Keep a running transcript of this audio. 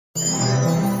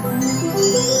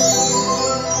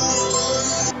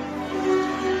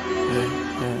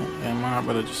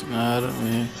brother just another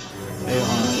me. They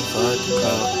want to fuck the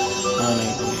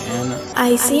clout.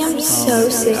 Icy, I'm so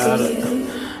sick of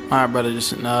you. My brother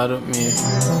just another me.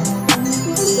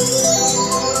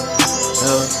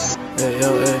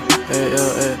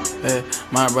 Hey.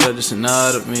 My brother just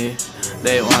another me.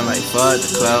 They want like fuck the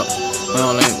clout. We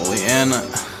don't link when we in it.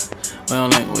 We don't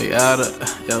link when we out of.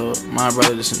 Yo, my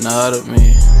brother just another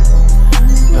me.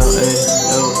 Hey.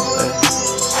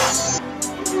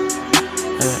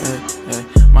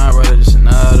 My brother just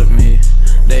another me.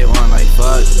 They want like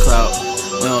fuck the clout.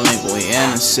 We don't link when we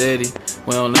in the city.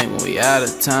 We don't link when we out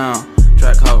of town.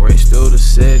 Track hawk race through the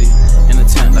city. In the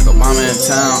tent like Obama in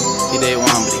town. He day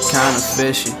one but he kinda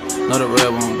fishy. Know the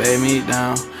real won't lay me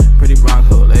down. Pretty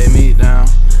Bronco lay me down.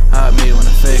 Hide me when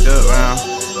I fake around.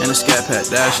 In the scat pack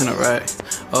dash in the rack.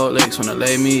 Old licks when they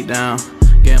lay me down.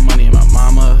 Getting money in my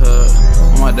mama hood.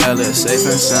 When my dad live safe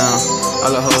and sound.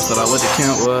 All the hoes thought I went to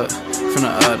Kentwood. From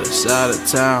the other side of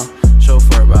town.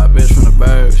 Chauffeur by a bitch from the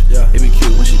burbs. It be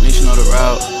cute when she thinks she know the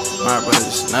route. My brother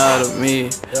just another me.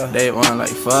 They want like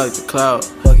fuck the clout.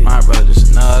 My brother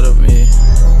just another me.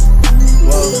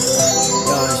 Whoa,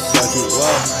 young Shucky,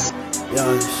 whoa,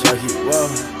 young Shucky, whoa.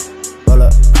 Hold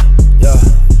up, yeah,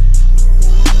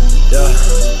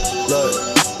 look,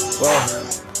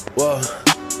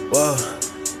 whoa,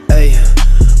 hey,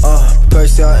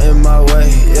 Percy out in my way,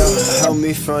 yeah, help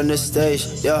me from the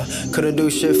stage, yeah, couldn't do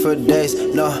shit for days,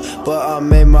 no, but I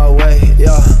made my way,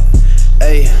 yeah,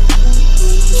 hey,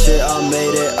 shit, I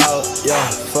made it out, yeah,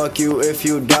 fuck you if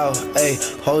you doubt, hey,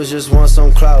 hoes just want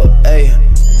some clout, hey,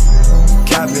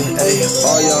 capping, hey,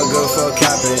 all y'all good for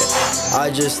capping, I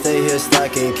just stay here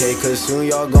stacking, K, cause soon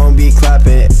y'all gon' be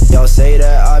clapping, y'all say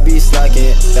that I be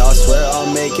slacking, y'all swear I'll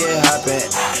make it happen,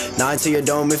 9 to your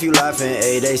dome if you laughing,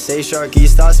 ayy, they say Sharky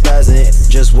stop spazzing,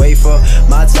 just wait for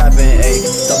my tapping, ayy,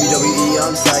 WWE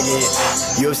I'm sagging,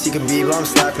 UFC Khabib I'm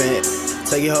slapping,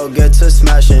 take your hoe good to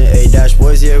smashing, ayy, dash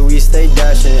boys yeah we stay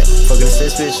dashing, fucking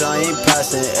assist bitch I ain't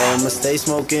passing, ayy, I'ma stay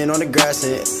smoking on the grass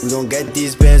and we gon' get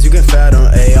these bands you can fat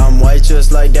on, ayy, I'm white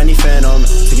just like Danny Phantom,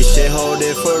 took your shit hold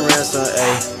it for ransom,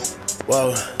 ayy,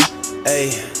 whoa,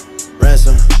 ayy,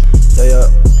 ransom, yeah,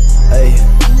 ayy,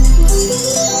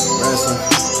 ransom,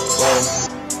 whoa.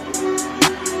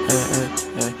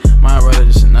 Hey. My brother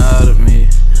just another me.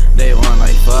 They want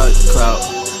like fuck the clout.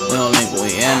 We don't link when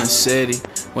we in the city.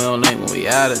 We don't link when we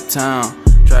out of town.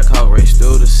 Track hawk race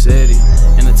through the city.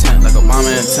 In the tent like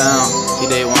Obama in town. He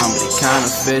day one but he kinda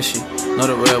fishy. Know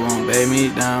the real won't lay me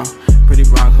down. Pretty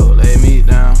Bronco lay me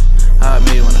down. Hide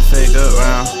me when I fake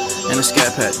around. In the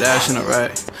scat pack dash in the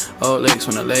rack. Old licks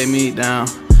when they lay me down.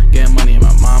 Getting money in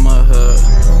my mama hood.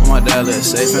 When my dad live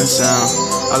safe and sound.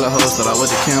 All the hoes thought I went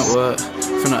to Kentwood.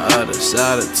 From the other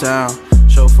side of town.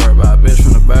 Chauffeur by a bitch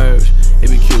from the burbs.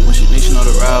 It be cute when she thinks she know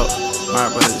the route.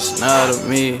 My brother just another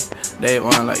me. They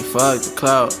want like fuck the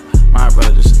clout. My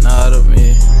brother just another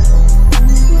me.